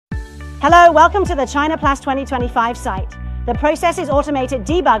Hello, welcome to the China Plus 2025 site. The process is automated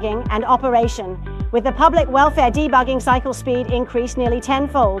debugging and operation, with the public welfare debugging cycle speed increased nearly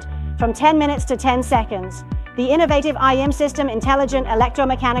tenfold, from 10 minutes to 10 seconds. The innovative IM system Intelligent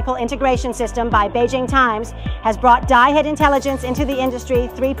Electromechanical Integration System by Beijing Times has brought die-head intelligence into the Industry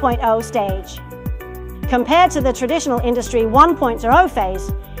 3.0 stage. Compared to the traditional Industry 1.0 phase,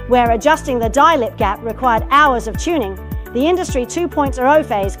 where adjusting the die lip gap required hours of tuning, the Industry 2.0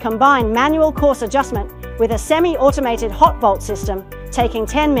 phase combined manual course adjustment with a semi-automated hot bolt system, taking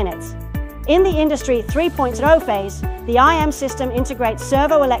 10 minutes. In the Industry 3.0 phase, the IM system integrates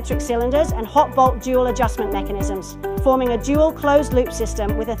servo-electric cylinders and hot bolt dual adjustment mechanisms, forming a dual closed-loop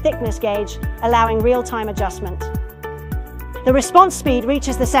system with a thickness gauge, allowing real-time adjustment. The response speed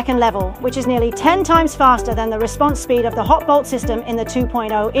reaches the second level, which is nearly 10 times faster than the response speed of the hot bolt system in the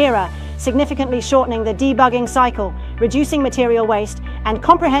 2.0 era, significantly shortening the debugging cycle, reducing material waste, and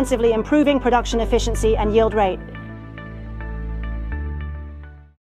comprehensively improving production efficiency and yield rate.